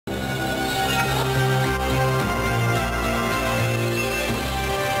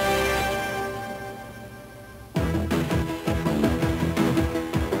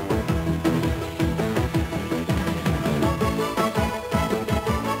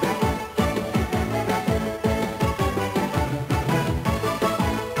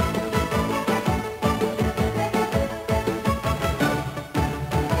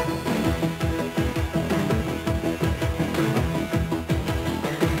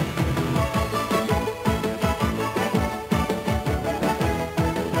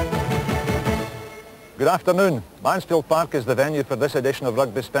Good afternoon. Mansfield Park is the venue for this edition of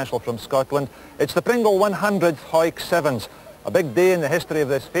Rugby Special from Scotland. It's the Pringle 100th Hawick Sevens, a big day in the history of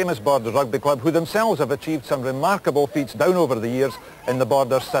this famous Borders rugby club, who themselves have achieved some remarkable feats down over the years in the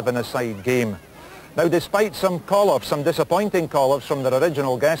Borders seven-a-side game. Now, despite some call-offs, some disappointing call-offs from their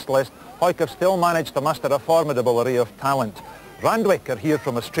original guest list, Hawick have still managed to muster a formidable array of talent. Randwick are here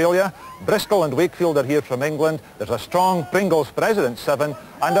from Australia, Bristol and Wakefield are here from England, there's a strong Pringles President's Seven,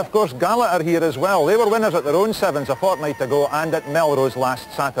 and of course Gala are here as well. They were winners at their own Sevens a fortnight ago and at Melrose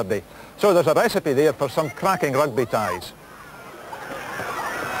last Saturday. So there's a recipe there for some cracking rugby ties.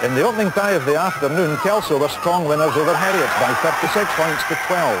 In the opening tie of the afternoon, Kelso were strong winners over Heriots by 36 points to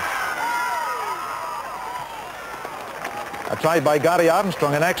 12. A try by Gary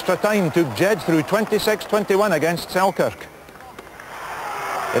Armstrong in extra time took Jed through 26-21 against Selkirk.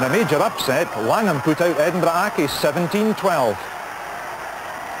 In a major upset, Langham put out Edinburgh Accies 17-12.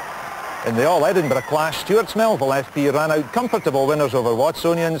 In the all-Edinburgh clash, Stewart's Melville FP ran out comfortable winners over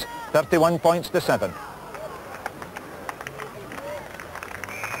Watsonians 31 points to 7.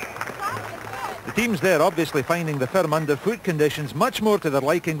 The teams there obviously finding the firm underfoot conditions much more to their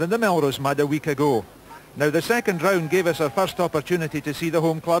liking than the Melrose mud a week ago. Now, the second round gave us our first opportunity to see the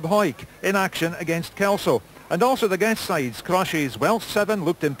home club Hawick in action against Kelso. And also the guest sides, Crauchete's Welsh 7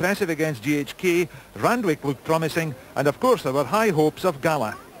 looked impressive against GHK, Randwick looked promising, and of course there were high hopes of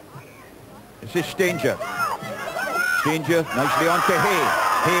Gala. This is Stanger. Stanger nicely on to Hay.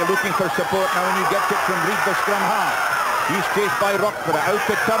 Hay looking for support now, and he gets it from Reid the scrum half. He's chased by Roxburgh, out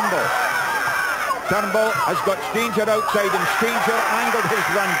to Turnbull. Turnbull has got Stanger outside, and Stanger angled his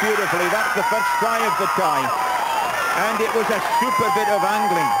run beautifully. That's the first try of the tie. And it was a super bit of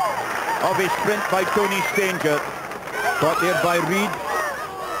angling of his sprint by Tony Stanger. Caught there by Reid.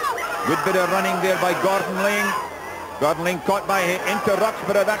 Good bit of running there by Gordon Ling. Gordon Ling caught by into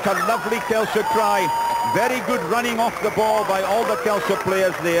Roxburgh. That's a lovely Kelso try. Very good running off the ball by all the Kelso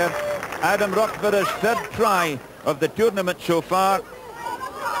players there. Adam Roxburgh's third try of the tournament so far.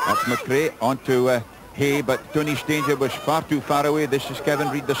 That's McRae onto Hay, but Tony Stanger was far too far away. This is Kevin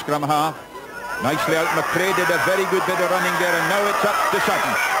Reid, the scrum half. Nicely out. McRae did a very good bit of running there, and now it's up to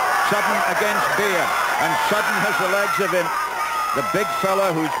Sutton. Sutton against Bayer, and Sutton has the legs of him. The big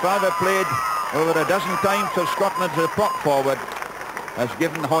fella whose father played over a dozen times for Scotland as a prop forward has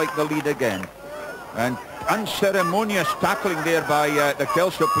given Hawick the lead again. And unceremonious tackling there by the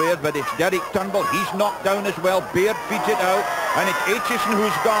Kelso players, but it's Derek Turnbull. He's knocked down as well. Baird feeds it out, and it's Aitchison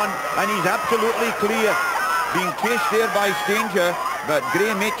who's gone, and he's absolutely clear. Being chased there by Stanger, but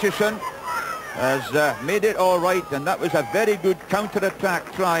Graham Aitchison has made it all right, and that was a very good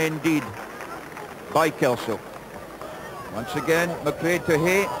counter-attack try indeed by Kelso. Once again, McRae to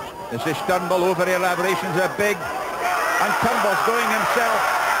Hay. This is Turnbull. Over elaborations are big, and Turnbull's going himself,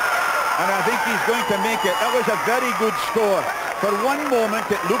 and I think he's going to make it. That was a very good score. For one moment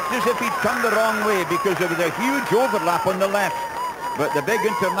it looked as if he'd come the wrong way because there was a huge overlap on the left, but the big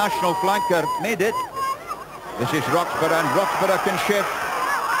international flanker made it. This is Roxburgh, and Roxburgh can shift.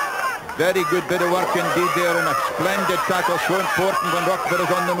 Very good bit of work indeed there, and a splendid tackle, so important when Roxburgh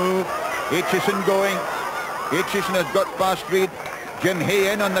is on the move. Aitchison going. Aitchison has got past Reid. Jim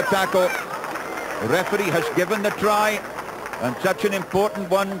Hay in on the tackle. The referee has given the try, and such an important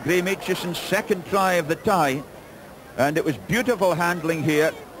one. Graham Aitchison's second try of the tie, and it was beautiful handling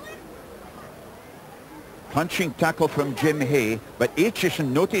here. Punching tackle from Jim Hay, but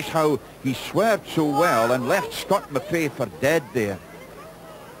Aitchison, notice how he swerved so well and left Scott McRae for dead there.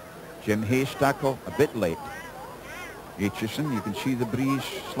 Jim Hay's tackle a bit late. Aitchison, you can see the breeze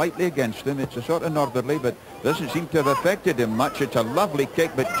slightly against him. It's a sort of northerly, but doesn't seem to have affected him much. It's a lovely kick,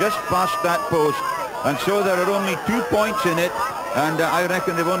 but just past that post. And so there are only 2 points in it, and I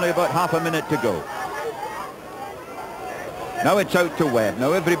reckon they've only about half a minute to go. Now it's out to Webb.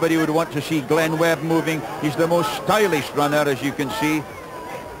 Now everybody would want to see Glenn Webb moving. He's the most stylish runner, as you can see.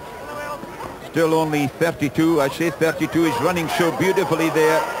 Still only 32. I say 32. He's running so beautifully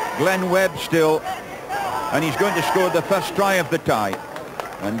there. Glenn Webb still, and he's going to score the first try of the tie.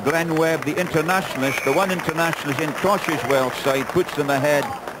 And Glenn Webb, the internationalist, the one internationalist in Tosh's Welsh side, puts them ahead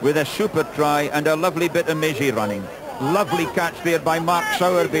with a super try and a lovely bit of Mizzy running. Lovely catch there by Mark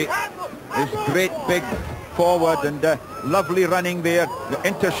Sowerby. This great big forward, and lovely running there. The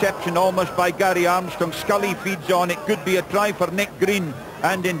interception almost by Gary Armstrong. Scully feeds on. It could be a try for Nick Green,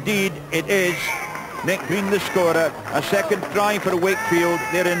 and indeed it is. Nick Green the scorer. A second try for Wakefield.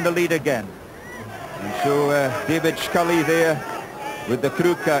 They're in the lead again. And so David Scully there with the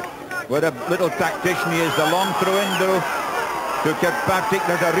crew cut. What a little tactician he is. The long throw in though to Kirkpatrick.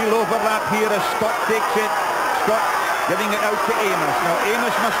 There's a real overlap here as Scott takes it. Scott giving it out to Amos. Now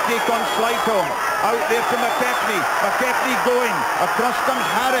Amos must take on Slighton. Out there to McKechnie. McKechnie going. Across comes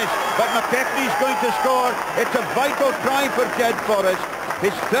Harris. But McKechnie's going to score. It's a vital try for Jed Forrest.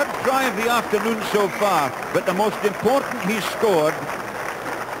 His third try of the afternoon so far. But the most important he's scored.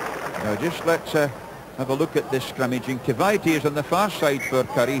 Now just let's have a look at this scrimmaging. Tivaiti is on the far side for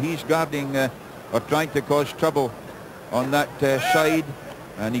Curry. He's guarding or trying to cause trouble on that side.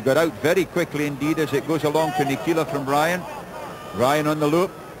 And he got out very quickly indeed as it goes along to Nikila from Ryan. Ryan on the loop.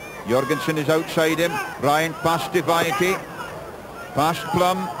 Jorgensen is outside him. Ryan past Tivaiti. Past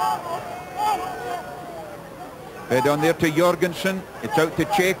Plum. Head on there to Jorgensen. It's out to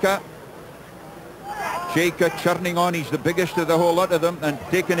Cheka. Cheka churning on. He's the biggest of the whole lot of them and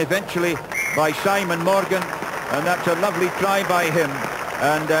taken eventually by Simon Morgan. And that's a lovely try by him.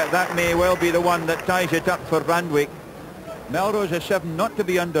 And that may well be the one that ties it up for Randwick. Melrose is 7, not to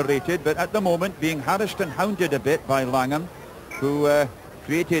be underrated, but at the moment being harassed and hounded a bit by Langham, who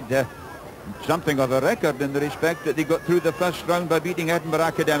created something of a record in the respect that they got through the first round by beating Edinburgh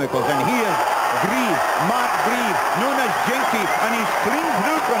Academicals. And here's Grieve, Mark Grieve, known as Jinky, and he's clean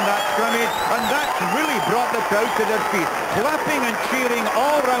through from that scrimmage, and that's really brought the crowd to their feet. Clapping and cheering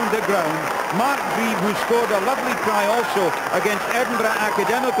all round the ground. Mark Grieve, who scored a lovely try also against Edinburgh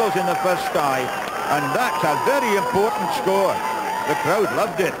Academicals in the first tie. And that's a very important score. The crowd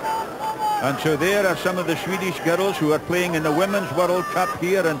loved it. And so there are some of the Swedish girls who are playing in the Women's World Cup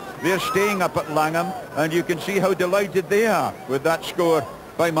here, and they're staying up at Langham, and you can see how delighted they are with that score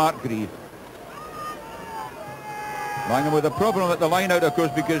by Mark Grieve. Langham with a problem at the line-out, of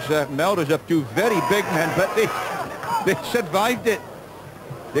course, because Melrose have two very big men, but they survived it.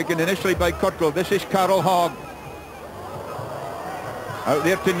 Taken initially by Cottrell. This is Carol Hogg. Out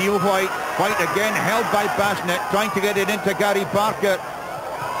there to Neil White. White again held by Basnett, trying to get it into Gary Parker.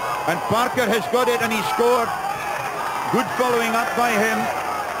 And Parker has got it and he scored. Good following up by him.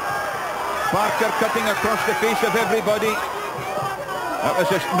 Parker cutting across the face of everybody. That was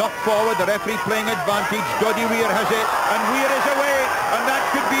a knock forward, the referee playing advantage. Doddy Weir has it, and Weir is away, and that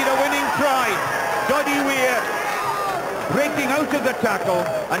could be the winning try. Doddy Weir breaking out of the tackle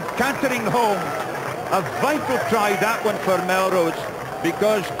and cantering home. A vital try, that one, for Melrose,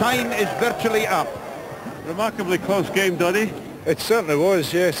 because time is virtually up. Remarkably close game, Doddy. It certainly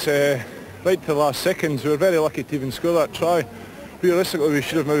was, yes. Right to the last seconds. We were very lucky to even score that try. Realistically, we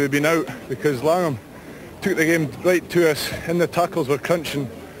should have maybe been out because Langham took the game right to us. In the tackles were crunching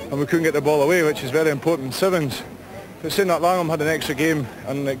and we couldn't get the ball away, which is very important. Sevens. But saying that, Langham had an extra game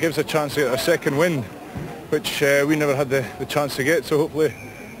and it gives a chance to get a second win, which we never had the chance to get. So hopefully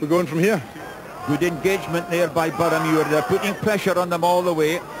we're going from here. Good engagement there by Boroughmuir. They're putting pressure on them all the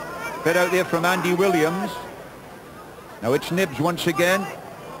way. Bit out there from Andy Williams. Now it's Nibs once again.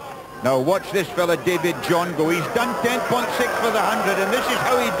 Now watch this fella David John go. He's done 10.6 for the 100, and this is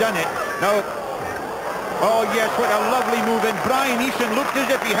how he done it. Now, oh yes, what a lovely move. And Brian Eason looked as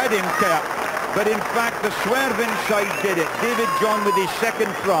if he had him capped. But in fact, the swerve inside did it. David John with his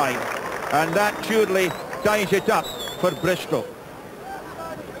second try. And that surely ties it up for Bristol.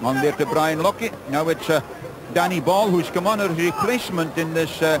 On there to Brian Lockett. Now it's Danny Ball, who's come on as a replacement in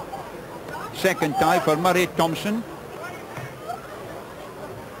this second tie for Murray Thompson.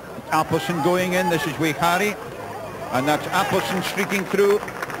 Appleson going in. This is Harry, and that's Appleson streaking through,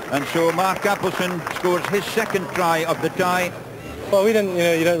 and so Mark Appleson scores his second try of the tie. Well, we didn't,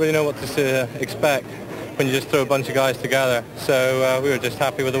 you don't really know what to expect when you just throw a bunch of guys together. So we were just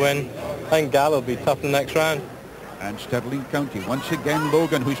happy with the win. I think Gal will be tough in the next round. And Stirling County once again.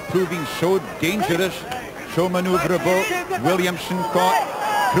 Logan, who's proving so dangerous, so manoeuvrable. Williamson caught.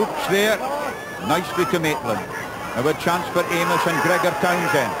 Crooks there, nicely to Maitland. Now a chance for Amos and Gregor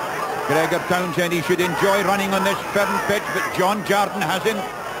Townsend. Gregor Townsend, he should enjoy running on this firm pitch, but John Jarden has him.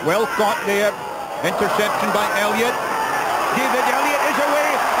 Well caught there. Interception by Elliott. David Elliott is away,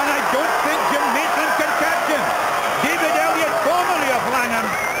 and I don't think Jim Maitland can catch him. David Elliott, formerly of Langham.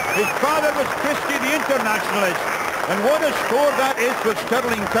 His father was Christie, the internationalist. And what a score that is for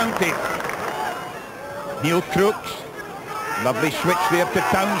Stirling County. Neil Crooks. Lovely switch there to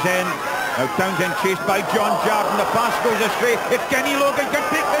Townsend. Now Townsend chased by John Jarden. The pass goes astray. If Kenny Logan can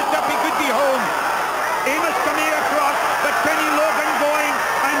pick this up, he could be home. Amos coming across, but Kenny Logan going,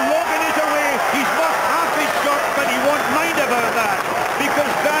 and Logan is away. He's lost half his shot, but he won't mind about that,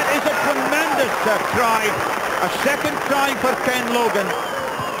 because that is a tremendous try. A second try for Ken Logan.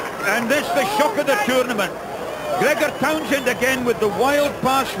 And this the shock of the tournament. Gregor Townsend again with the wild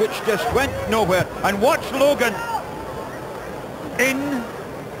pass which just went nowhere. And watch Logan. In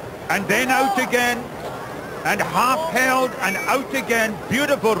and then out again, and half held and out again.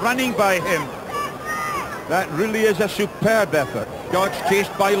 Beautiful running by him. That really is a superb effort. Dodge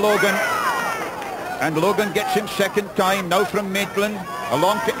chased by Logan. And Logan gets him second time, now from Maitland,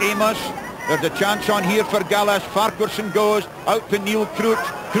 along to Amos. There's a chance on here for Gallas. Farquharson goes out to Neil Crooks.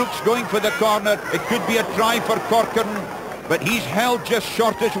 Crooks going for the corner. It could be a try for Corcoran, but he's held just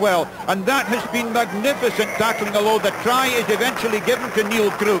short as well. And that has been magnificent tackling, although the try is eventually given to Neil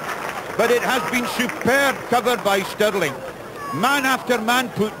Crooks. But it has been superb cover by Stirling. Man after man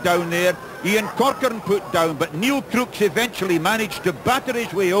put down there. Ian Corcoran put down, but Neil Crooks eventually managed to batter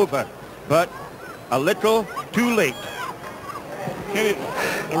his way over. But a little too late. Kenny,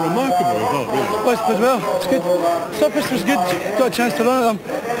 a remarkable result, really. West did well, it's good. Surface was good, got a chance to run at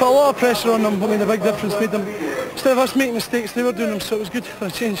them. Put a lot of pressure on them, I mean a big difference made them. Instead of us making mistakes, they were doing them, so it was good for a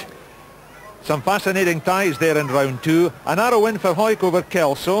change. Some fascinating ties there in round two. A narrow win for Hawick over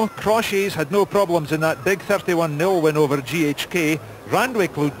Kelso. Crauchetes had no problems in that big 31-0 win over GHK.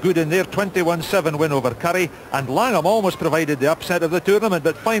 Randwick looked good in their 21-7 win over Curry. And Langham almost provided the upset of the tournament,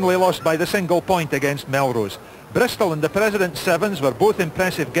 but finally lost by the single point against Melrose. Bristol and the President's Sevens were both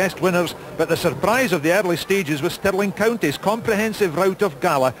impressive guest winners, but the surprise of the early stages was Stirling County's comprehensive rout of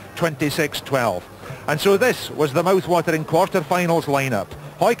Gala 26-12. And so this was the mouth-watering quarter-finals lineup.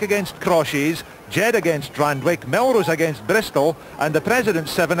 Hawick against Crauchetes, Jed against Randwick, Melrose against Bristol, and the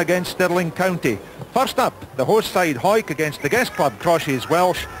President's Seven against Stirling County. First up, the host side Hawick against the guest club Crauchetes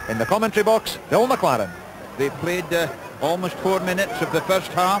Welsh. In the commentary box, Bill McLaren. They played almost 4 minutes of the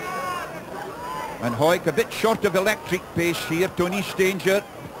first half. And Hawick a bit short of electric pace here, Tony Stanger.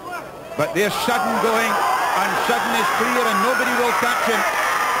 But there's Sudden going, and Sudden is clear and nobody will catch him.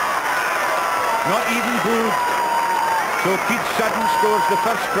 Not even Gould. So Keith Sudden scores the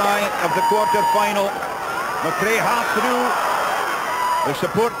first try of the quarter-final. McRae half through. The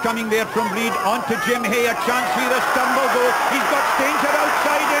support coming there from Reid. On to Jim Hay. A chance here as Turnbull goes. He's got Stanger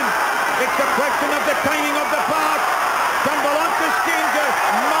outside him. It's a question of the timing of the pass. Turnbull on to Stanger.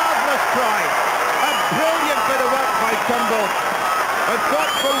 Marvellous try. A brilliant bit of work by Turnbull. I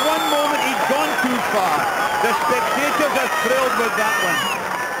thought for one moment he'd gone too far. The spectators are thrilled with that one.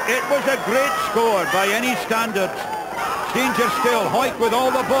 It was a great score by any standards. Danger still, Hawick with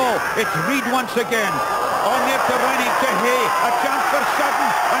all the ball. It's Reid once again. On there to Rennie, to Hay. A chance for Sudden,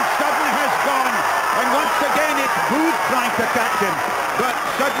 and Sudden has gone. And once again it's Booth trying to catch him. But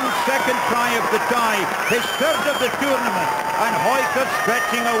Sudden's second try of the tie, his third of the tournament, and Hawick are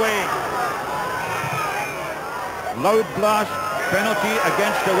stretching away. Loud blast, penalty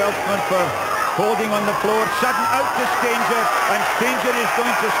against the Welshman for holding on the floor. Sudden out to Stanger, and Stanger is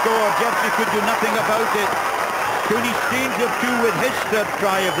going to score. Jeffrey could do nothing about it. Tony Stanger too with his third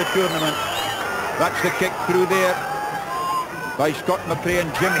try of the tournament. That's the kick through there by Scott McRae,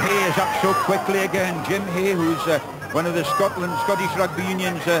 and Jim Hay is up so quickly again. Jim Hay, who's one of the Scottish Rugby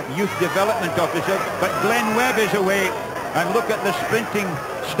Union's youth development officers, but Glenn Webb is away, and look at the sprinting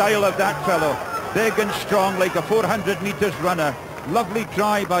style of that fellow. Big and strong, like a 400 metres runner. Lovely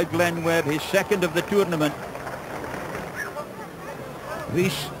try by Glenn Webb, his second of the tournament.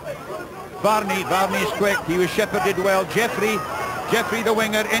 Reese. Varney's quick, he was shepherded well. Jeffrey the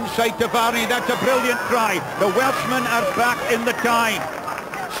winger, inside to Varney. That's a brilliant try. The Welshmen are back in the tie.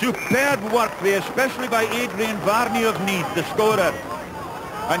 Superb work there, especially by Adrian Varney of Meath, the scorer.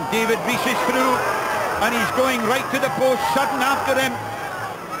 And David Rees is through, and he's going right to the post. Sudden after him,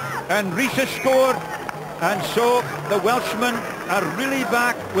 and Rees has scored. And so the Welshmen are really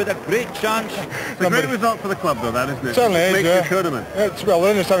back with a great chance. It's a great result for the club though, that, isn't it? Certainly is, yeah. The tournament. Well, we're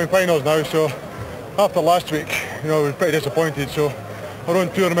in the semi-finals now, so after last week, we were pretty disappointed, so our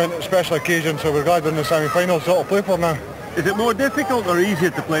own tournament, a special occasion, so we're glad we're in the semi-finals, so to play for now. Is it more difficult or easier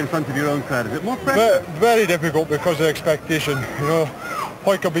to play in front of your own crowd? Is it more pressure? Very difficult because of the expectation,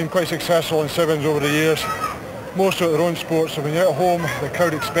 Hawick have been quite successful in sevens over the years, most of their own sports, so when you're at home, the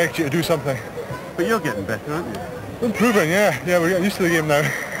crowd expects you to do something. But you're getting better, aren't you? Improving, yeah, we're getting used to the game now.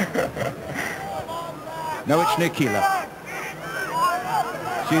 Now it's Nikila.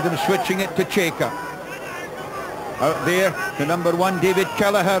 See them switching it to Cheka. Out there, the number one, David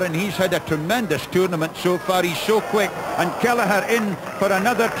Kelleher, and he's had a tremendous tournament so far. He's so quick, and Kelleher in for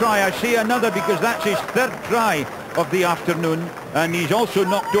another try. I say another because that's his third try of the afternoon, and he's also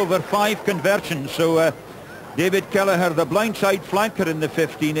knocked over 5 conversions. So David Kelleher, the blindside flanker in the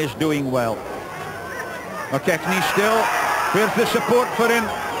 15, is doing well. McKechnie still. Where's the support for him?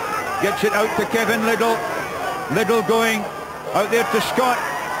 Gets it out to Kevin Liddell. Liddell going out there to Scott.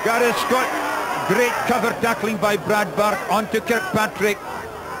 Gareth Scott. Great cover tackling by Brad Burke. On to Kirkpatrick.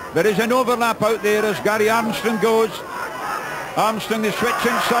 There is an overlap out there as Gary Armstrong goes. Armstrong, the switch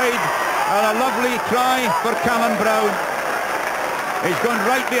inside. And a lovely try for Callum Brown. He's gone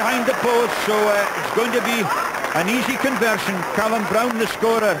right behind the post, so it's going to be an easy conversion. Callum Brown, the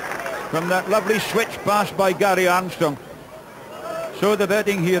scorer, from that lovely switch pass by Gary Armstrong. So the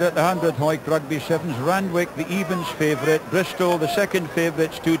betting here at the 100 Hawick Rugby Sevens, Randwick the evens favourite, Bristol the second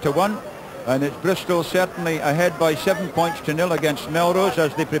favourites 2-1, and it's Bristol certainly ahead by 7 points to 0 against Melrose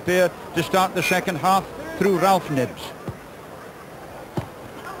as they prepare to start the second half through Ralph Nibbs.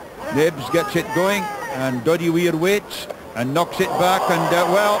 Nibbs gets it going, and Doddy Weir waits and knocks it back, and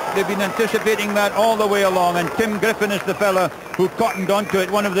well, they've been anticipating that all the way along, and Tim Griffin is the fella who cottoned onto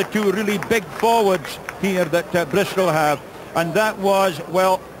it, one of the two really big forwards here that Bristol have, and that was,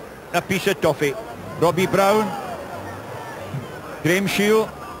 well, a piece of toffee. Robbie Brown, Graham Shield,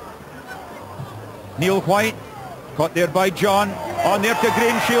 Neil White, caught there by John, on there to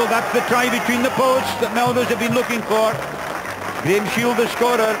Graham Shield. That's the try between the posts that Melrose have been looking for. Graham Shield, the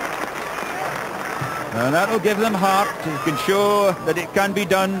scorer, and that'll give them heart. You can show that it can be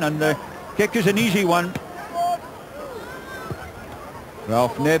done, and the kick is an easy one.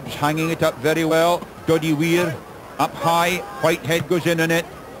 Ralph Nibbs hanging it up very well. Doddy Weir up high, Whitehead goes in on it,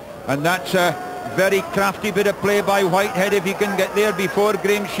 and that's a very crafty bit of play by Whitehead if he can get there before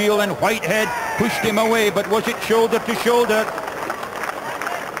Graham Shield, and Whitehead pushed him away, but was it shoulder to shoulder?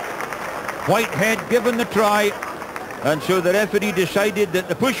 Whitehead given the try, and so the referee decided that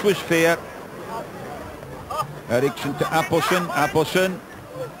the push was fair. Eriksson to Appleson,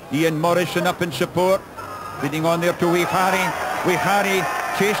 Ian Morrison up in support, leading on there to Wehari. Wehari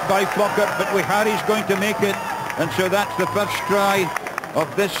chased by Flockert, but Wehari's going to make it, and so that's the first try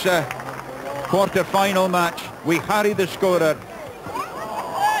of this quarter-final match. Wehari the scorer.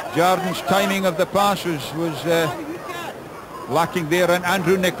 Jordan's timing of the pass was lacking there, and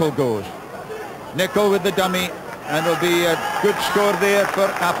Andrew Nicholl goes. Nicholl with the dummy, and it'll be a good score there for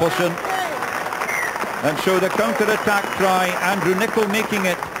Appleson. And so the counter-attack try, Andrew Nicholl making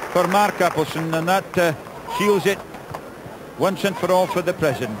it for Mark Appleson, and that seals it once and for all for the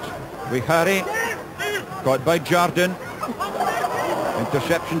present. Wehari, caught by Jordan.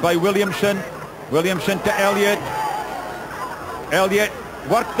 Interception by Williamson. Williamson to Elliott. Elliott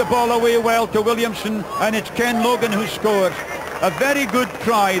worked the ball away well to Williamson, and it's Ken Logan who scores. A very good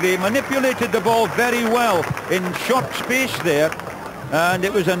try. They manipulated the ball very well in short space there, and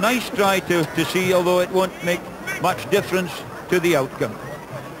it was a nice try to see, although it won't make much difference to the outcome.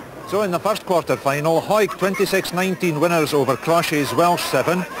 So in the first quarter-final, Hawick 26-19 winners over Crauchete's Welsh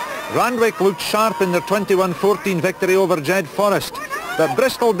 7. Randwick looked sharp in their 21-14 victory over Jed Forest, but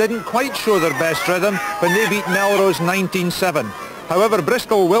Bristol didn't quite show their best rhythm when they beat Melrose 19-7. However,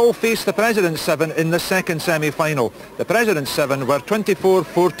 Bristol will face the President's 7 in the second semi-final. The President's 7 were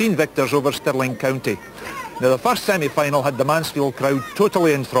 24-14 victors over Stirling County. Now, the first semi-final had the Mansfield crowd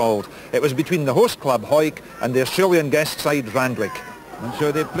totally enthralled. It was between the host club, Hawick, and the Australian guest side, Randwick. And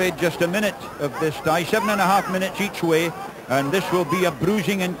so they played just a minute of this tie, 7.5 minutes each way, and this will be a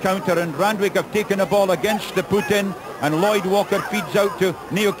bruising encounter, and Randwick have taken the ball against the put-in, and Lloyd Walker feeds out to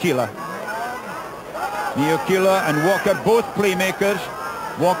Neokila. Neokila and Walker, both playmakers.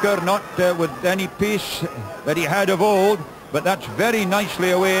 Walker not with any pace that he had of old, but that's very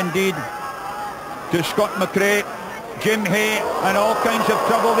nicely away indeed to Scott McRae. Jim Hay, and all kinds of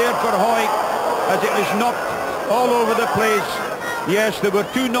trouble there for Hawick as it was knocked all over the place. Yes, there were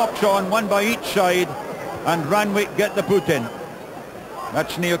two knocks on, one by each side, and Randwick get the put in.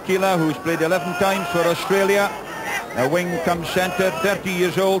 That's Neokila, who's played 11 times for Australia. A wing comes centre, 30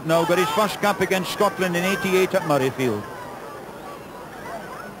 years old now, got his first cap against Scotland in '88 at Murrayfield.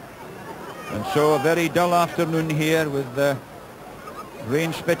 And so a very dull afternoon here with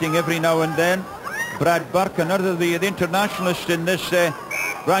rain spitting every now and then. Brad Burke, another the internationalist in this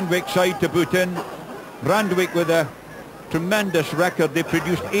Randwick side to put in. Randwick with a tremendous record. They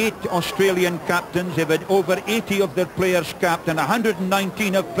produced 8 Australian captains. They've had over 80 of their players capped, and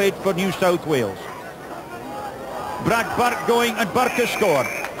 119 have played for New South Wales. Brad Burke going, and Burke has scored.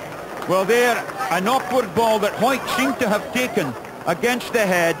 Well, there, an awkward ball that Hawick seemed to have taken against the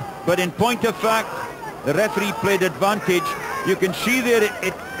head, but in point of fact, the referee played advantage. You can see there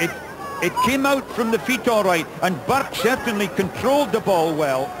it came out from the feet all right, and Burke certainly controlled the ball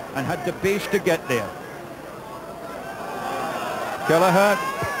well and had the pace to get there. Kelleher,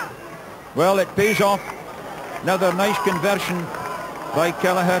 well, it pays off. Another nice conversion by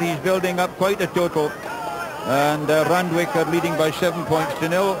Kelleher. He's building up quite a total. And Randwick are leading by 7 points to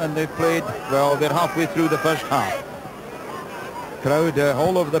 0, and they've played, well, they're halfway through the first half. Crowd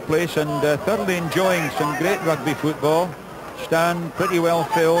all over the place, and thoroughly enjoying some great rugby football. Stand pretty well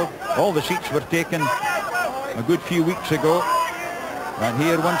filled. All the seats were taken a good few weeks ago. And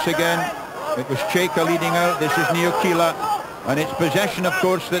here once again, it was Cheka leading out. This is Neokila. And it's possession, of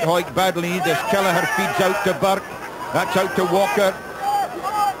course, that Hawick badly needs as Kelleher feeds out to Burke. That's out to Walker.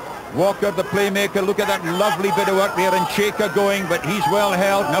 Walker, the playmaker. Look at that lovely bit of work there, and Cheka going, but he's well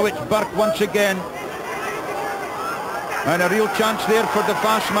held. Now it's Burke once again. And a real chance there for the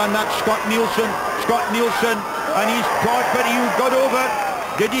fast man. That's Scott Nielsen. Scott Nielsen, and he's caught, but he got over.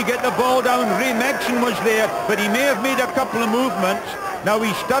 Did he get the ball down? Ray Megson was there, but he may have made a couple of movements. Now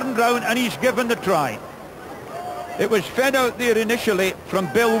he's turned round and he's given the try. It was fed out there initially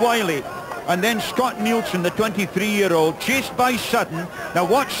from Bill Wiley, and then Scott Nielsen, the 23-year-old, chased by Sutton. Now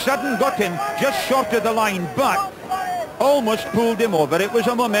watch, Sutton got him just short of the line, but almost pulled him over. It was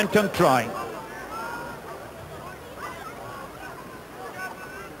a momentum try.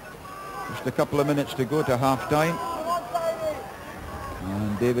 Just a couple of minutes to go to half-time.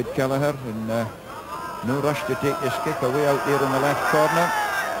 And David Kelleher in no rush to take this kick away out there in the left corner.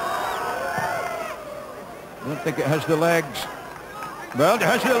 I don't think it has the legs. Well, it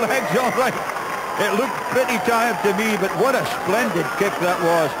has the legs, all right. It looked pretty tired to me, but what a splendid kick that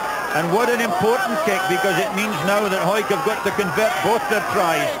was. And what an important kick, because it means now that Hawick have got to convert both their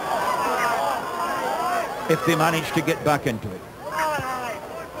tries if they manage to get back into it.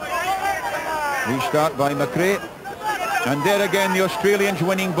 Restart by McRae. And there again, the Australians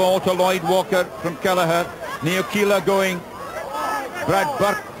winning ball to Lloyd Walker from Kelleher. Neo Keela going. Brad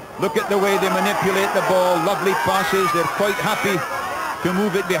Burke, look at the way they manipulate the ball. Lovely passes. They're quite happy to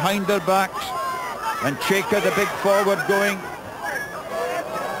move it behind their backs. And Cheka, the big forward, going.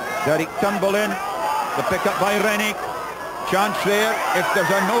 Derek Turnbull in. The pick up by Rennick. Chance there. If there's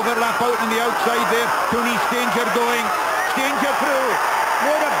an overlap out on the outside there. Tony Stanger going. Stanger through.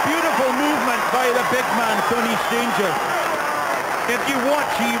 What a beautiful movement by the big man, Tony Stanger. If you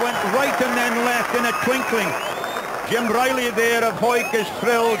watch, he went right and then left in a twinkling. Jim Riley there of Hawick is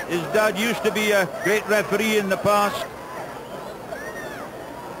thrilled. His dad used to be a great referee in the past.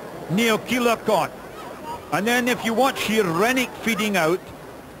 Neo Keela caught. And then if you watch here, Rennick feeding out.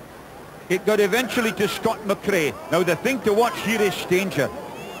 It got eventually to Scott McRae. Now the thing to watch here is Stanger.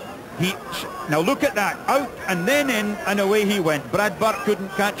 Now look at that, out and then in, and away he went. Brad Burke couldn't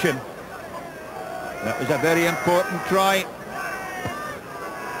catch him. That was a very important try.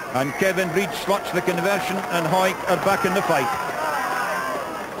 And Kevin Reid slots the conversion, and Hawick are back in the fight.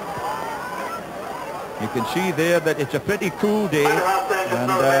 You can see there that it's a pretty cool day, and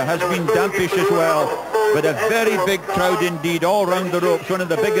has been dampish as well. But a very big crowd indeed, all round the ropes. One of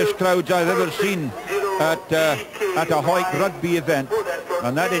the biggest crowds I've ever seen at a Hawick rugby event.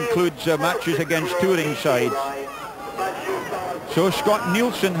 And that includes matches against touring sides. So Scott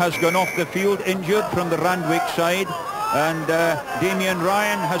Nielsen has gone off the field injured from the Randwick side, and Damien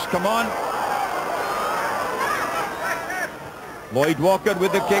Ryan has come on. Lloyd Walker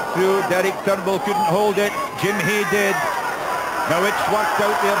with the kick through. Derek Turnbull couldn't hold it. Jim Hay did. Now it's worked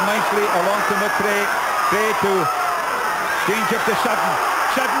out there nicely along to McRae. Cray to Stanger to Sutton.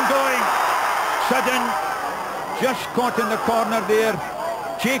 Sutton going. Sutton just caught in the corner there.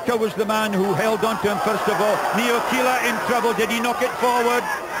 Cheka was the man who held on to him first of all. Neo Keela in trouble. Did he knock it forward?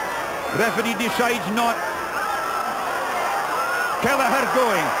 Referee decides not. Kelleher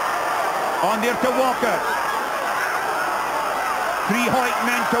going. On there to Walker. 3 Hawick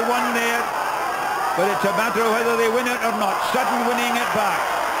men to 1 there. But it's a matter of whether they win it or not. Sutton winning it back.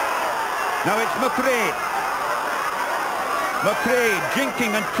 Now it's McRae. McRae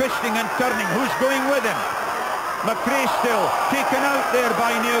jinking and twisting and turning. Who's going with him? McRae still taken out there by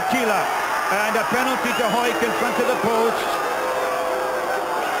Neo Keela, and a penalty to Hawick in front of the post.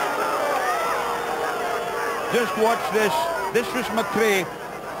 Just watch this. This was McRae,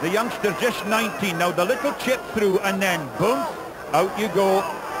 the youngster, just 19. Now the little chip through, and then boom, out you go.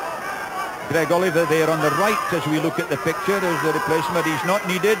 Greg Oliver there on the right as we look at the picture as the replacement. He's not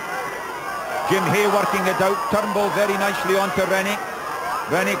needed. Jim Hay working it out. Turnbull very nicely onto Rennick.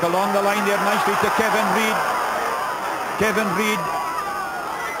 Rennick along the line there nicely to Kevin Reid. Kevin Reid,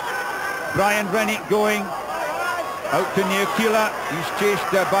 Brian Rennick going out to Neo Keela. He's chased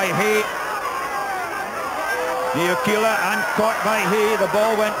by Hay. Neo Keela and caught by Hay. The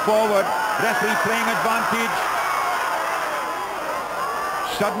ball went forward. Referee playing advantage.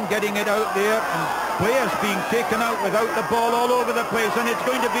 Sutton getting it out there, and players being taken out without the ball all over the place. And it's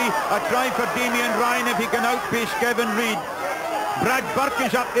going to be a try for Damien Ryan if he can outpace Kevin Reid. Brad Burke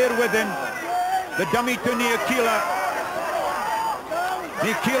is up there with him. The dummy to Neo Keela.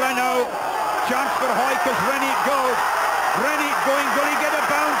 Neo Keela now, chance for Hawick as Rennick goes. Rennick going, will he get a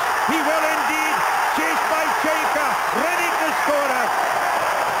bounce? He will indeed. Chased by Cheka. Rennick the scorer.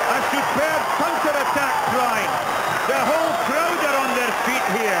 A superb counter-attack try. The whole crowd are on their feet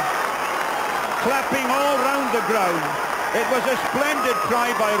here, clapping all round the ground. It was a splendid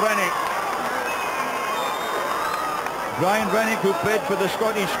try by Rennick. Brian Rennick, who played for the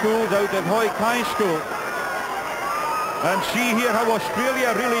Scottish schools out of Hawick High School. And see here how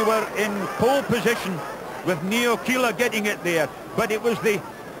Australia really were in pole position with Neil Keeler getting it there. But it was the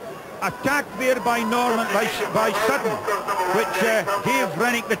attack there by Norman, by Sutton, which gave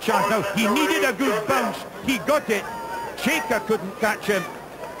Rennick the chance. Now, he needed a good bounce. He got it. Shaker couldn't catch him.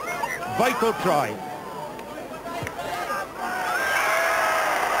 Vital try.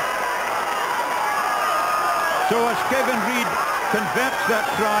 So as Kevin Reid converts that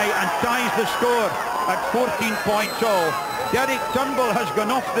try and ties the score at 14 points all, Derek Turnbull has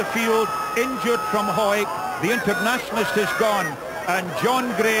gone off the field, injured from Hawick. The internationalist is gone, and John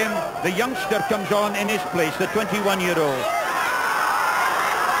Graham, the youngster, comes on in his place, the 21-year-old.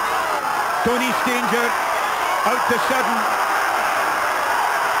 Tony Stanger out to Sudden.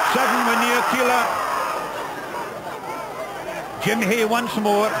 Sudden with Neil Keeler. Jim Hay once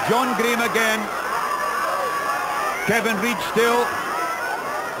more. John Graham again. Kevin Reid still.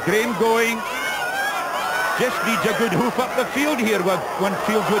 Graham going. Just needs a good hoof up the field here when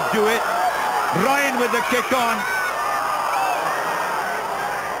Fields would do it. Ryan with the kick on.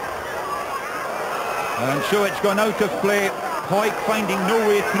 And so it's gone out of play. Hawick finding no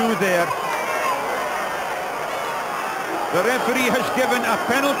way through there. The referee has given a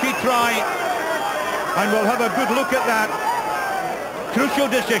penalty try, and we'll have a good look at that. Crucial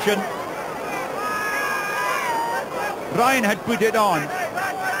decision. Ryan had put it on,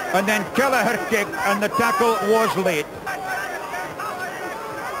 and then Kelleher kicked, and the tackle was late.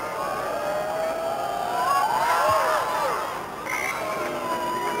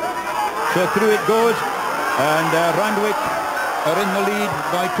 So through it goes, and Randwick are in the lead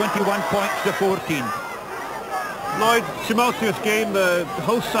by 21 points to 14. Lloyd, tumultuous game, the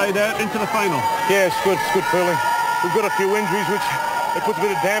host side out into the final. Yeah, it's good feeling. We've got a few injuries which it puts a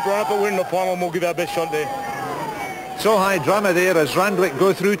bit of damper on it, but we're in the final and we'll give our best shot there. So high drama there as Randwick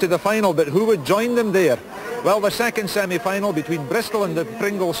go through to the final, but who would join them there? Well, the second semi-final between Bristol and the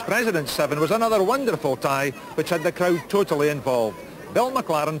Pringles President's 7 was another wonderful tie which had the crowd totally involved. Bill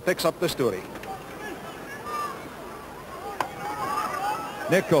McLaren picks up the story.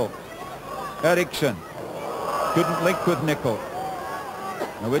 Nicol. Eriksson. Couldn't link with Nicol.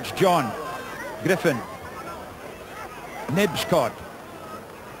 Now it's John. Griffin. Nibs caught.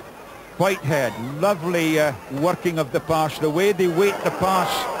 Whitehead. Lovely working of the pass. The way they weight the pass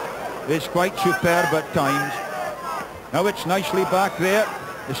is quite superb at times. Now it's nicely back there.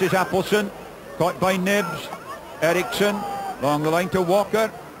 This is Appleson. Caught by Nibs. Eriksson. Along the line to Walker.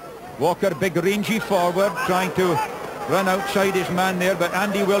 Walker, big rangy forward, trying to run outside his man there, but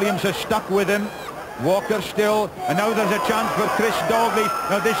Andy Williams is stuck with him. Walker still, and now there's a chance for Chris Dalglish.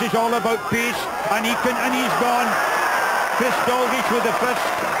 Now this is all about pace, and he's gone. Chris Dalglish with the first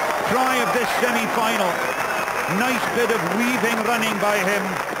try of this semi-final. Nice bit of weaving running by him.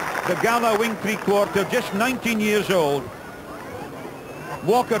 The Gala wing three-quarter, just 19 years old.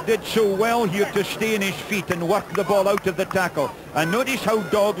 Walker did so well here to stay in his feet and work the ball out of the tackle. And notice how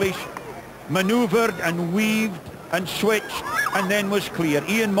Dalglish manoeuvred and weaved and switched and then was clear.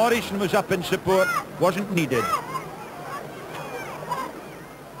 Ian Morrison was up in support, wasn't needed.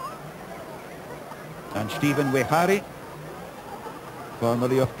 And Stephen Wehari,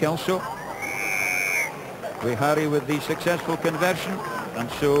 formerly of Kelso. Wehari with the successful conversion.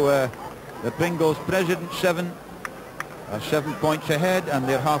 And so the Pringles President 7 are 7 points ahead, and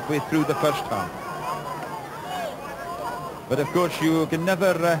they're halfway through the first half. But of course you can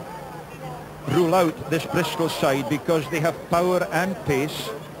never rule out this Bristol side because they have power and pace,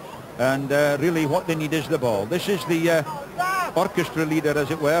 and really what they need is the ball. This is the orchestra leader,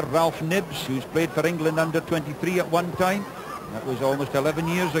 as it were, Ralph Nibs, who's played for England under 23 at one time. That was almost 11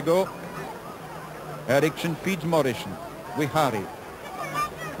 years ago. Eriksson feeds Morrison. Wehari.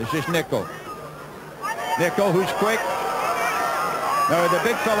 This is Nicol. Nicol, who's quick. Now the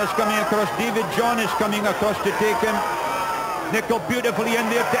big fella's coming across. David John is coming across to take him. Nicol beautifully in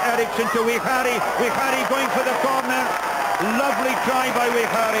there to Eriksson, to Wehari. Wehari going for the corner. Lovely try by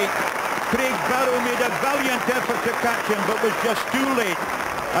Wehari. Craig Barrow made a valiant effort to catch him, but was just too late.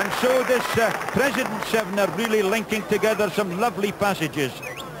 And so this President 7 are really linking together some lovely passages.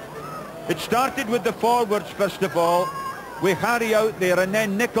 It started with the forwards first of all. Wehari out there, and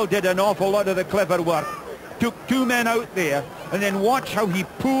then Nicol did an awful lot of the clever work. Took two men out there, and then watch how he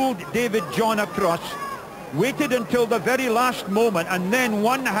pulled David John across, waited until the very last moment, and then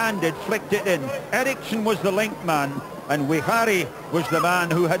one-handed flicked it in. Eriksson was the link man, and Wehari was the man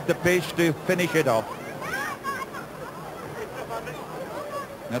who had the pace to finish it off.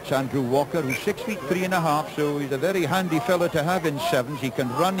 That's Andrew Walker, who's 6'3½", so he's a very handy fellow to have in sevens. He can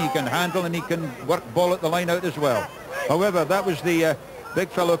run, he can handle, and he can work ball at the line out as well. However, that was the big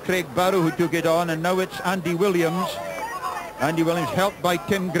fellow Craig Barrow who took it on, and now it's Andy Williams. Andy Williams helped by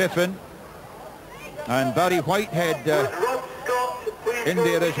Tim Griffin. And Barry Whitehead in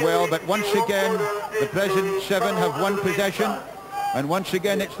there as well. But once again, the President 7 have won possession. And once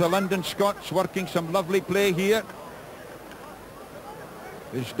again, it's the London Scots working some lovely play here.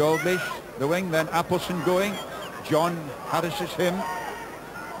 There's Dalglish, the wing, then Appleson going. John harasses him.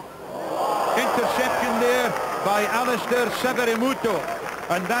 Interception there by Alistair Severimuto.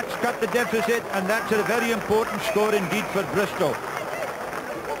 And that's cut the deficit, and that's a very important score indeed for Bristol.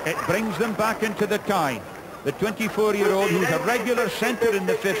 It brings them back into the tie. The 24-year-old who's a regular centre in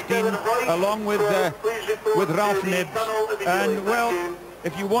the 15, along with Ralph Nibbs. And, well,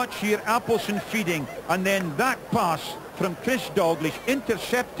 if you watch here, Appleson feeding, and then that pass from Chris Dalglish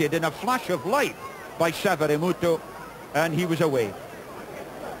intercepted in a flash of light by Severimuto, and he was away.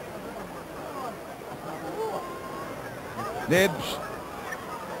 Nibbs.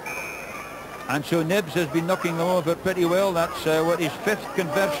 And so Nibbs has been knocking them over pretty well. That's what his 5th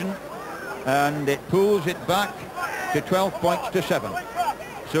conversion, and it pulls it back to 12 points to 7.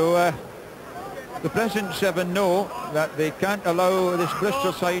 So the President 7 know that they can't allow this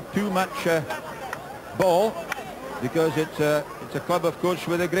Bristol side too much ball, because it's a club, of course,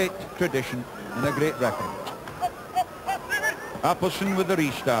 with a great tradition and a great record. Appleson with the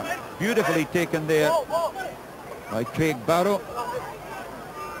restart. Beautifully taken there by Craig Barrow.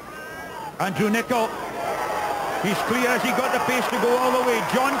 Andrew Nicol, he's clear as he got the pace to go all the way.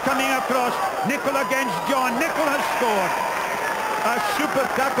 John coming across, Nicol against John. Nicol has scored. A super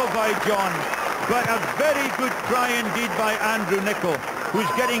tackle by John, but a very good try indeed by Andrew Nicol, who's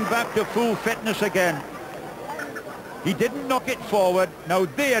getting back to full fitness again. He didn't knock it forward. Now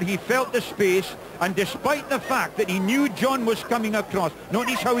there he felt the space, and despite the fact that he knew John was coming across,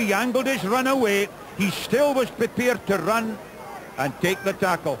 notice how he angled his run away, he still was prepared to run and take the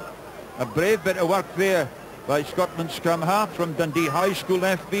tackle. A brave bit of work there by Scotland's scrum half from Dundee High School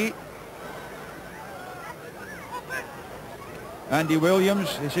FB. Andy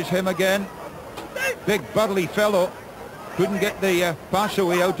Williams, this is him again. Big burly fellow. Couldn't get the pass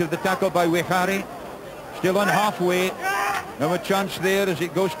away out of the tackle by Wihari. Still on halfway. Now a chance there as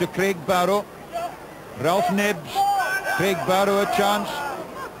it goes to Craig Barrow. Ralph Nibbs. Craig Barrow a chance.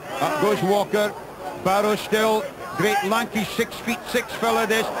 Up goes Walker. Barrow still. Great lanky 6'6" fella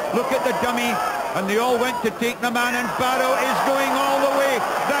this. Look at the dummy, and they all went to take the man, and Barrow is going all the way.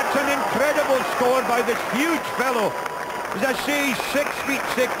 That's an incredible score by this huge fellow. As I say, he's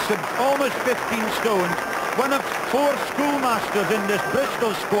 6'6" and almost 15 stones. One of 4 schoolmasters in this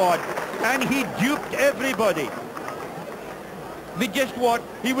Bristol squad, and he duped everybody. They just what?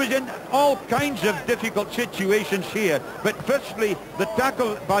 He was in all kinds of difficult situations here. But firstly, the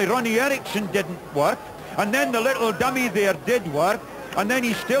tackle by Ronnie Eriksson didn't work. And then the little dummy there did work, and then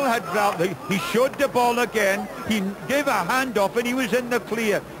he still had Ralph. He showed the ball again, he gave a handoff, and he was in the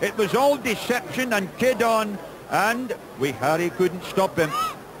clear. It was all deception and kid on, and Wihari couldn't stop him.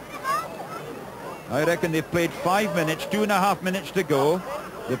 I reckon they've played 5 minutes, 2.5 minutes to go.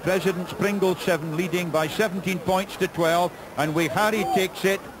 The President's Pringle 7 leading by 17 points to 12, and Wihari takes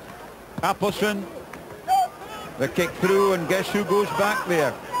it. Appleson, the kick through, and guess who goes back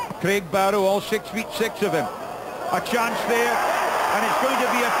there? Craig Barrow, all 6'6" of him. A chance there, and it's going to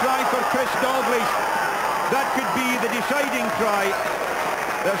be a try for Chris Dalglish. That could be the deciding try.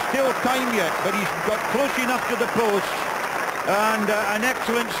 There's still time yet, but he's got close enough to the post, and an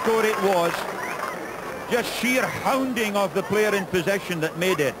excellent score it was. Just sheer hounding of the player in possession that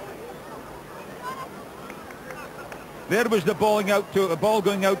made it. There was the ball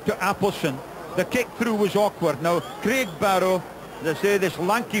going out to Appleson. The kick through was awkward. Now Craig Barrow, they say this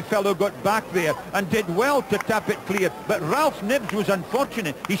lanky fellow, got back there and did well to tap it clear, but Ralph Nibbs was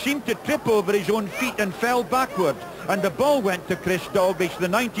unfortunate. He seemed to trip over his own feet and fell backwards, and the ball went to Chris Dalglish. The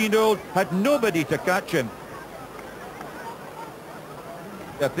 19-year-old had nobody to catch him.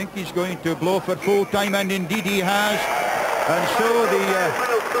 I think he's going to blow for full time, and indeed he has. And so the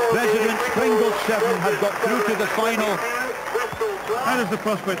President's Pringle 7 have got through to the final. How does the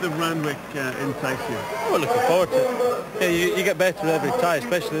prospect of Randwick entice you? We're looking forward to it. Yeah, you get better every tie,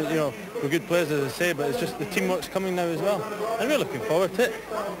 especially, you know, we're good players, as I say, but it's just the teamwork's coming now as well. And we're looking forward to it.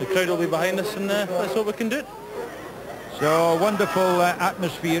 The crowd will be behind us, and let's hope we can do it. So wonderful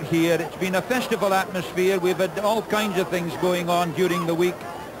atmosphere here. It's been a festival atmosphere. We've had all kinds of things going on during the week.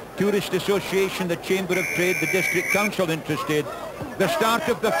 Tourist Association, the Chamber of Trade, the District Council interested. The start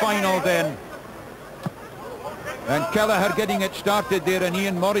of the final then. And Kelleher getting it started there, and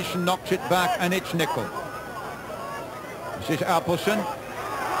Ian Morrison knocks it back, and it's Nicol. This is Appleson.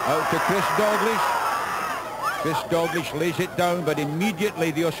 Out to Chris Dalglish. Chris Dalglish lays it down, but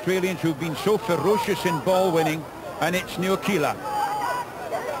immediately the Australians, who've been so ferocious in ball winning, and it's Neokila.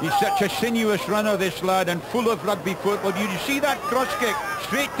 He's such a sinuous runner, this lad, and full of rugby football. You see that cross kick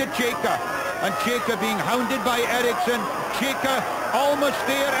straight to Cheka, and Cheka being hounded by Eriksson. Cheka almost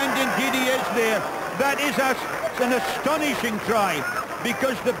there, and indeed he is there. That is an astonishing try,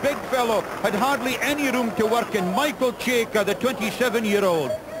 because the big fellow had hardly any room to work in. Michael Cheka, the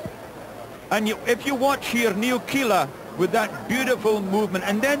 27-year-old. And if you watch here, Neokila with that beautiful movement,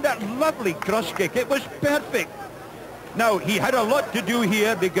 and then that lovely cross kick, it was perfect. Now, he had a lot to do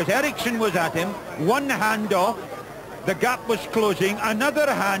here because Eriksson was at him. One handoff, the gap was closing, another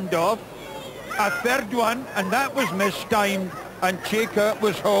handoff, a third one, and that was mistimed, and Cheka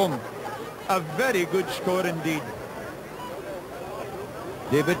was home. A very good score indeed.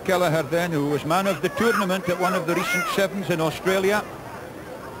 David Kelleher then, who was man of the tournament at one of the recent sevens in Australia.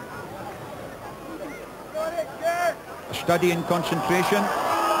 A study in concentration.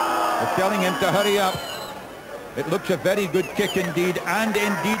 They're telling him to hurry up. It looks a very good kick indeed, and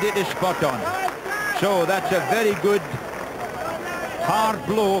indeed it is spot on. So that's a very good hard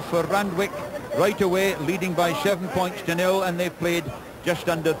blow for Randwick right away, leading by 7 points to 0, and they've played just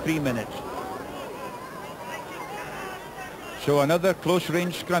under 3 minutes. So another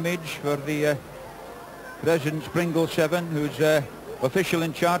close-range scrummage for the President's Pringle 7, whose official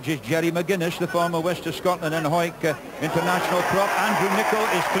in charge is Jerry McGuinness, the former West of Scotland and Hawick international prop. Andrew Nicol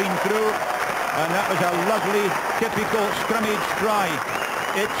is clean through. And that was a lovely, typical scrummage try.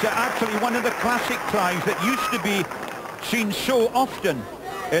 It's actually one of the classic tries that used to be seen so often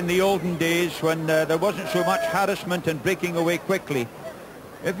in the olden days when there wasn't so much harassment and breaking away quickly.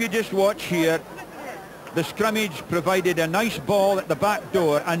 If you just watch here, the scrummage provided a nice ball at the back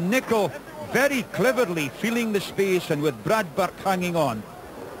door, and Nicol very cleverly feeling the space and with Brad Burke hanging on,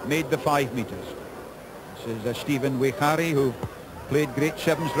 made the 5 metres. This is Stephen Wehari, who played great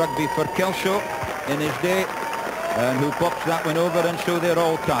sevens rugby for Kelso in his day, and who pops that one over, and so they're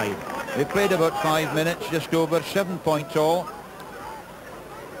all tied. They played about 5 minutes, just over, 7 points all.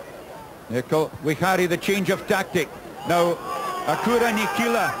 Nicol, Wehari, the change of tactic. Now, Akura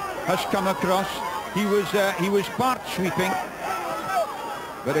Nikila has come across. He was part sweeping,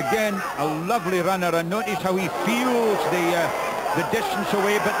 but again, a lovely runner, and notice how he feels the distance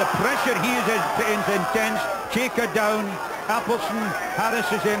away, but the pressure he is intense. Cheka down. Appleson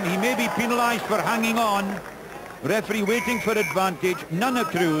harasses him. He may be penalised for hanging on. Referee waiting for advantage. None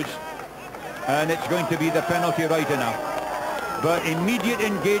accrues. And it's going to be the penalty right enough. But immediate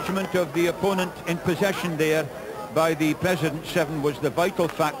engagement of the opponent in possession there by the President 7 was the vital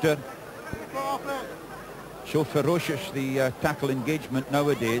factor. So ferocious the tackle engagement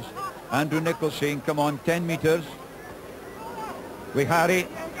nowadays. Andrew Nicol saying, come on, 10 metres. Wehari,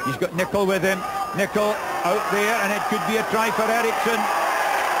 he's got Nicol with him. Nicol out there, and it could be a try for Eriksson.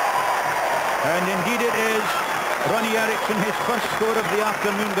 And indeed it is. Ronnie Eriksson, his first score of the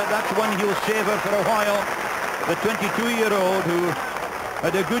afternoon, but that's one he'll savour for a while. The 22-year-old who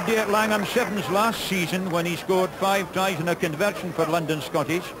had a good day at Langham Sevens last season when he scored 5 tries in a conversion for London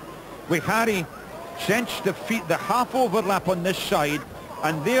Scottish. Wehari sensed the half overlap on this side,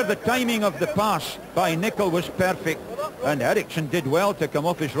 and there the timing of the pass by Nicol was perfect, and Eriksson did well to come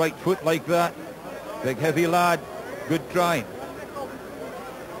off his right foot like that. Big heavy lad, good try.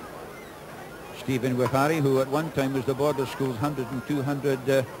 Stephen Wehari, who at one time was the Border School's 100 and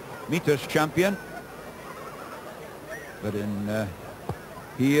 200 metres champion. But in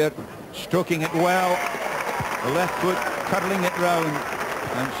here, stroking it well, the left foot curling it round.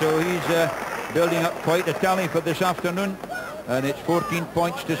 And so he's building up quite a tally for this afternoon. And it's 14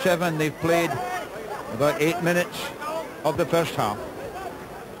 points to 7. They've played about 8 minutes of the first half.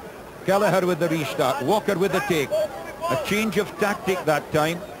 Kelleher with the restart, Walker with the take. A change of tactic that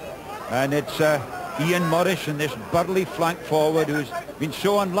time. And it's Ian Morrison, this burly flank forward who's been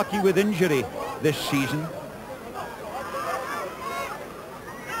so unlucky with injury this season.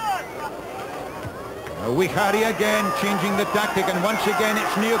 Wehari again changing the tactic, and once again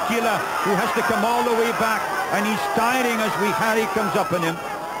it's Neokila who has to come all the way back, and he's tiring as Wehari comes up on him.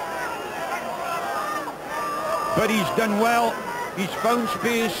 But he's done well, he's found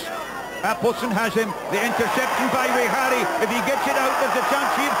space. Appleson has him, the interception by Wehari. If he gets it out, there's a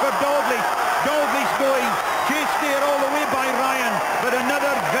chance here for Dalglish. Dalglish going, chased there all the way by Ryan, but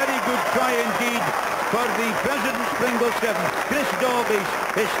another very good try indeed for the President's Pringle 7. Chris Dalglish,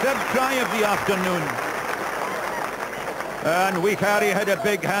 his third try of the afternoon. And Wehari had a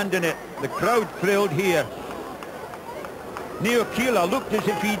big hand in it. The crowd thrilled here. Neo Keela looked as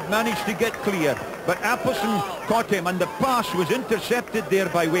if he'd managed to get clear, but Appleson caught him, and the pass was intercepted there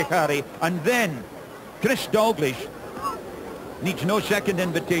by Wehari. And then Chris Dalglish needs no second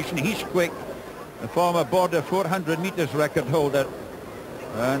invitation. He's quick, the former border 400 metres record holder,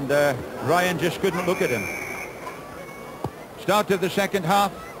 and Ryan just couldn't look at him. Start of the second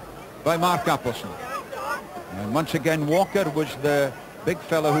half by Mark Appleson. And once again, Walker was the big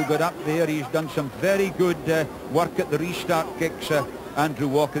fellow who got up there. He's done some very good work at the restart kicks, Andrew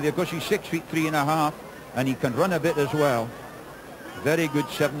Walker there. Of course, he's 6'3½", and he can run a bit as well. Very good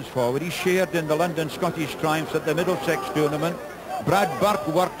sevens forward. He shared in the London Scottish Triumphs at the Middlesex tournament. Brad Burke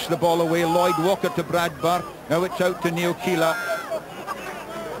works the ball away. Lloyd Walker to Brad Burke. Now it's out to Neo Keela.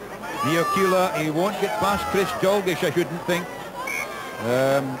 Neo Keela, he won't get past Chris Dalglish, I shouldn't think.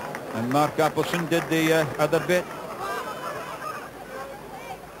 And Mark Appleson did the other bit.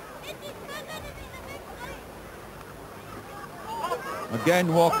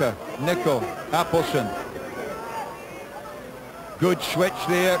 Again Walker, Nicol, Appleson. Good switch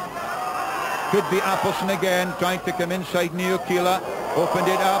there. Could be Appleson again, trying to come inside Neo Keela. Opened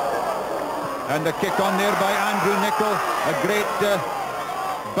it up. And a kick on there by Andrew Nicol. A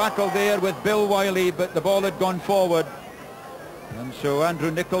great battle there with Bill Wiley, but the ball had gone forward. And so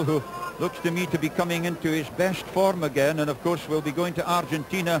Andrew Nicol, who looks to me to be coming into his best form again, and of course will be going to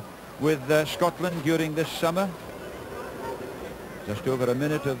Argentina with Scotland during this summer. Just over a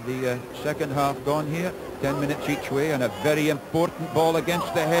minute of the second half gone here. 10 minutes each way, and a very important ball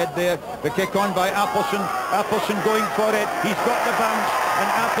against the head there. The kick on by Appleson. Appleson going for it. He's got the bounce, and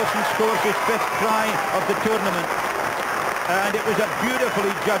Appleson scores his 5th try of the tournament. And it was a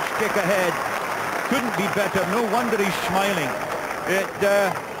beautifully judged kick ahead. Couldn't be better. No wonder he's smiling. It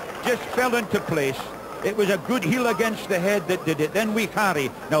just fell into place. It was a good heel against the head that did it. Then Wehari.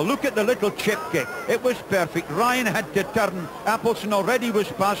 Now look at the little chip kick. It was perfect. Ryan had to turn. Appleson already was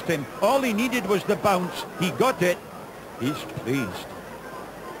past him. All he needed was the bounce. He got it. He's pleased.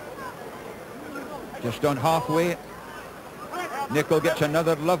 Just on halfway. Nicol gets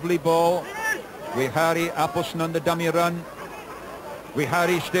another lovely ball. Wehari, Appleson on the dummy run.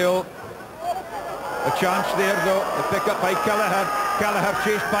 Wehari still. A chance there though. The pick up by Kelleher. Kelleher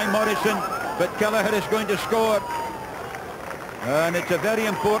chased by Morrison. But Kelleher is going to score. And it's a very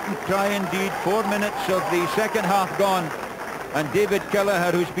important try indeed. 4 minutes of the second half gone. And David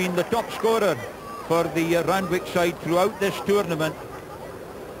Kelleher, who's been the top scorer for the Randwick side throughout this tournament,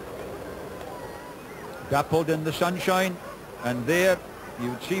 dappled in the sunshine. And there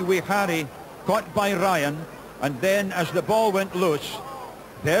you would see Wehari caught by Ryan. And then as the ball went loose,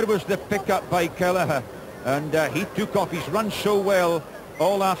 there was the pick-up by Kelleher. And he took off. He's run so well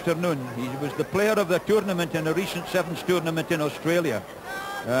all afternoon. He was the player of the tournament in a recent sevens tournament in Australia.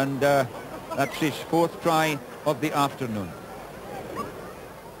 And that's his 4th try of the afternoon.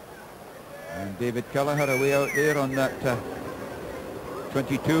 And David Kelleher away out there on that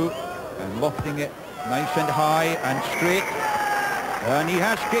 22 and lofting it nice and high and straight. And he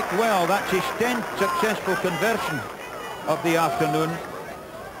has kicked well. That's his 10th successful conversion of the afternoon.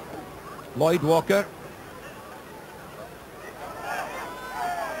 Lloyd Walker.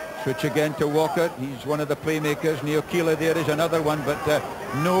 Switch again to Walker. He's one of the playmakers. Neo Keela there is another one, but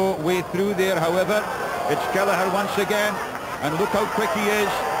no way through there, however. It's Kelleher once again, and look how quick he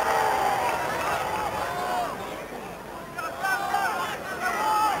is.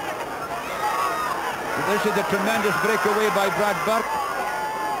 This is a tremendous breakaway by Brad Burke.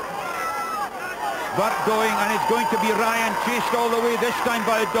 Burke going, and it's going to be Ryan, chased all the way this time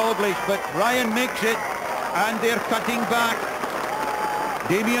by Dalglish, but Ryan makes it, and they're cutting back.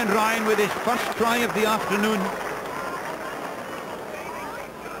 Damien Ryan with his 1st try of the afternoon.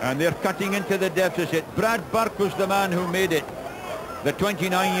 And they're cutting into the deficit. Brad Burke was the man who made it. The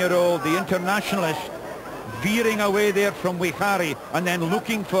 29-year-old, the internationalist, veering away there from Wehari and then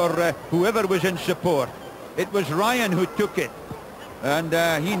looking for whoever was in support. It was Ryan who took it. And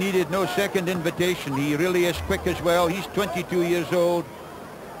he needed no second invitation. He really is quick as well. He's 22 years old.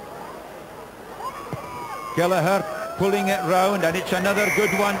 Kelleher pulling it round, and it's another good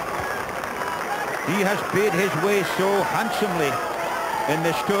one. He has paid his way so handsomely in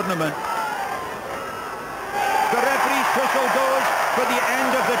this tournament. The referee's whistle goes for the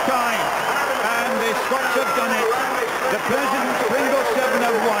end of the time, and the Scots have done it. The President's Pringle 7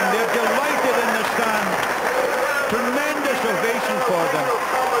 have won. They're delighted in the stand. Tremendous ovation for them.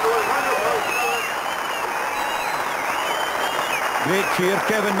 Great cheer.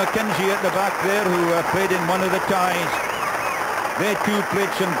 Kevin McKenzie at the back there, who played in one of the ties. They too played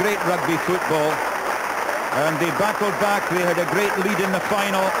some great rugby football. And they battled back. They had a great lead in the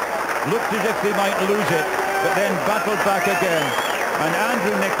final. Looked as if they might lose it. but then battled back again. And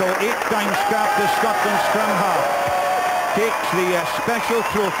Andrew Nicholl, 8-time scrap to Scotland's scrum half, takes the special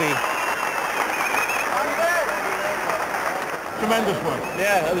trophy. Tremendous work.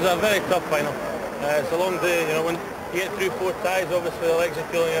 Yeah, it was a very tough final. It's a long day, you know, when you get through 4 ties, obviously the legs are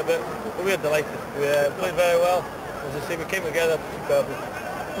feeling a bit, but we were delighted. We played very well. As I say, we came together superbly.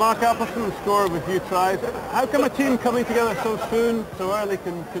 Mark Appleton scored with few tries. How come a team coming together so soon, so early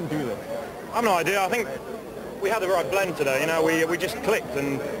can do this? I've no idea. I think we had the right blend today. You know, we just clicked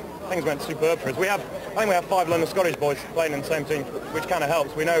and things went superb for us. I think we have 5 London Scottish boys playing in the same team, which kind of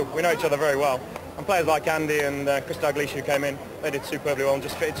helps. We know each other very well. And players like Andy and Chris Dalglish who came in, they did superbly well and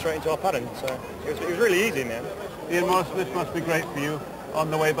just fitted straight into our pattern. So it was really easy in the end. Ian Morris, this must be great for you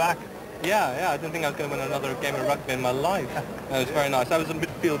on the way back. Yeah, I didn't think I was going to win another game of rugby in my life. It was very nice. I was a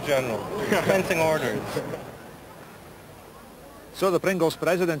midfield general, fencing orders. So the Pringles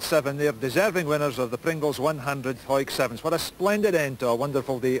President's 7, they're deserving winners of the Pringles 100th Hawick Sevens. What a splendid end to a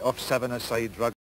wonderful day of 7-a-side rugby.